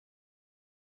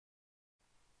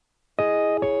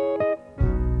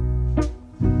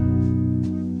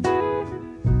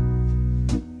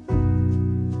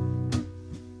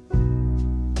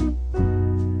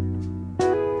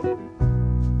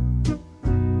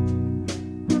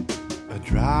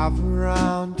drive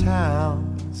around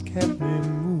town has kept me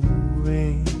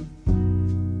moving.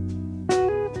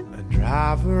 A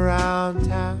drive around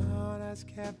town has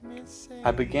kept me safe.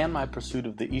 I began my pursuit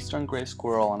of the Eastern Gray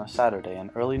Squirrel on a Saturday in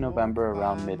early November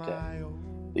around midday.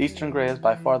 The Eastern Gray is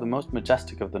by far the most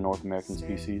majestic of the North American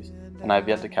species, and I have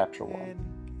yet to capture one.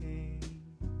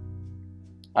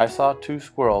 I saw 2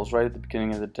 squirrels right at the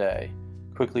beginning of the day,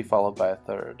 quickly followed by a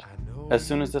third. As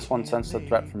soon as this one sensed a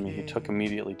threat from me, he took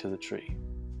immediately to the tree.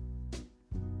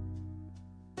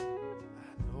 I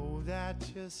know that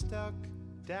you're stuck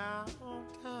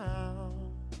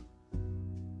downtown.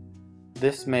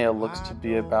 This male looks to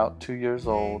be about 2 years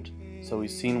old, so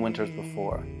he's seen winters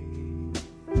before.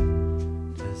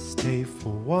 Just stay for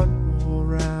one more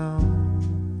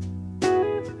round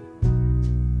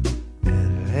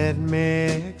and let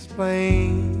me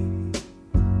explain.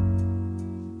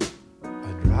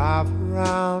 A drive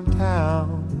around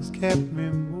town has kept me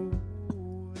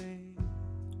moving.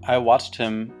 I watched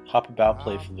him hop about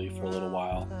playfully for a little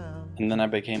while, and then I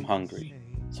became hungry,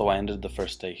 so I ended the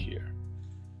first day here.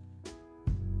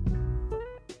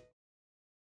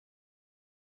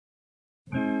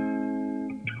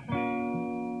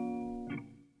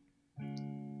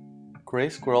 Gray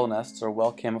squirrel nests are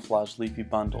well-camouflaged leafy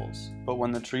bundles, but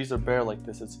when the trees are bare like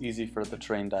this, it's easy for the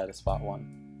trained eye to spot one.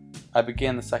 I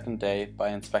began the second day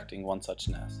by inspecting one such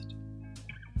nest.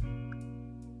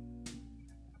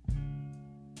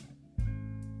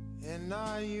 And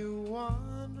are you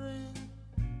wondering?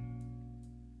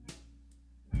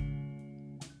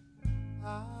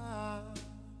 I'm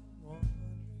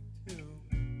wondering too.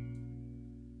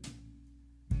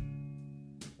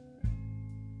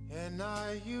 And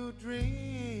are you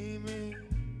dreaming?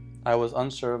 I was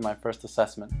unsure of my first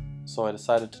assessment, so I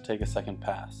decided to take a second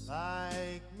pass.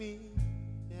 Like me,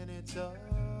 and it's of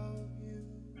you.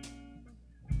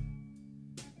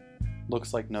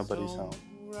 Looks like nobody's home.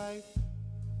 Right.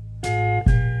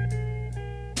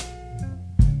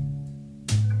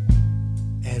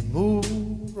 And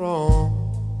move on.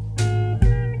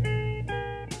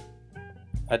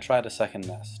 I tried a second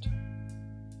nest.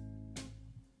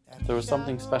 There was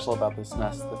something special about this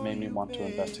nest that made me want to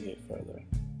investigate further.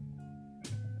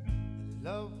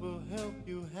 Love will help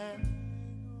you hang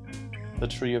The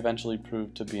tree eventually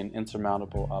proved to be an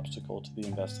insurmountable obstacle to the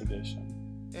investigation.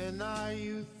 on. And are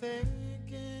you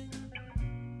thinking?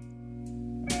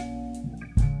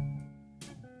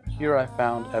 Here I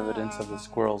found evidence of the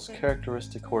squirrel's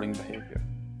characteristic hoarding behavior.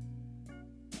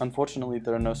 Unfortunately,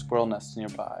 there are no squirrel nests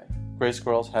nearby. Gray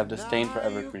squirrels have disdain for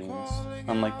evergreens,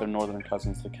 unlike their northern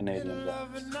cousins, the Canadian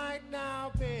ducks.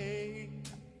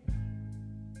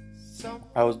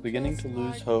 I was beginning to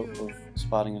lose hope of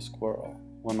spotting a squirrel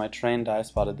when my trained eye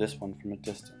spotted this one from a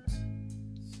distance.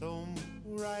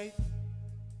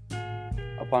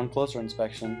 Upon closer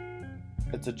inspection,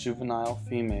 it's a juvenile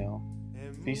female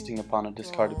feasting upon a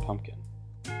discarded pumpkin.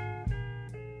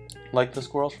 Like the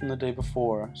squirrels from the day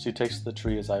before, she takes to the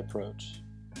tree as I approach.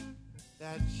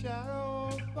 That shadow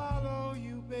follow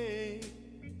you, babe.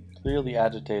 Clearly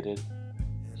agitated,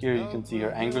 here you can see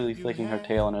her angrily flicking her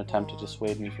tail in an attempt to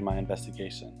dissuade me from my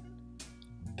investigation.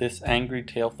 This angry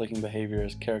tail-flicking behavior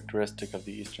is characteristic of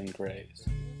the Eastern Grays.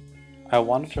 I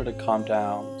wanted her to calm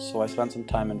down, so I spent some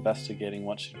time investigating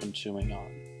what she'd been chewing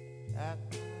on.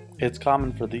 It's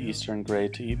common for the Eastern Gray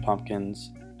to eat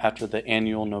pumpkins after the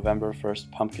annual November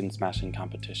 1st pumpkin smashing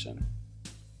competition.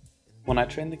 When I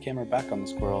trained the camera back on the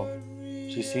squirrel,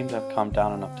 she seemed to have calmed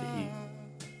down enough to eat.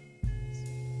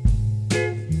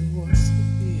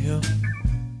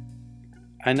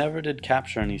 I never did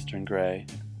capture an Eastern Gray,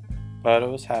 but I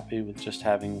was happy with just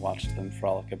having watched them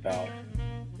frolic about.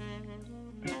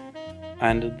 I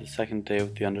ended the second day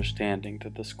with the understanding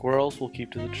that the squirrels will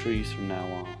keep to the trees from now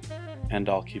on, and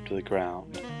I'll keep to the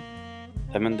ground,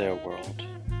 them in their world,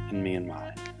 and me in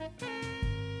mine.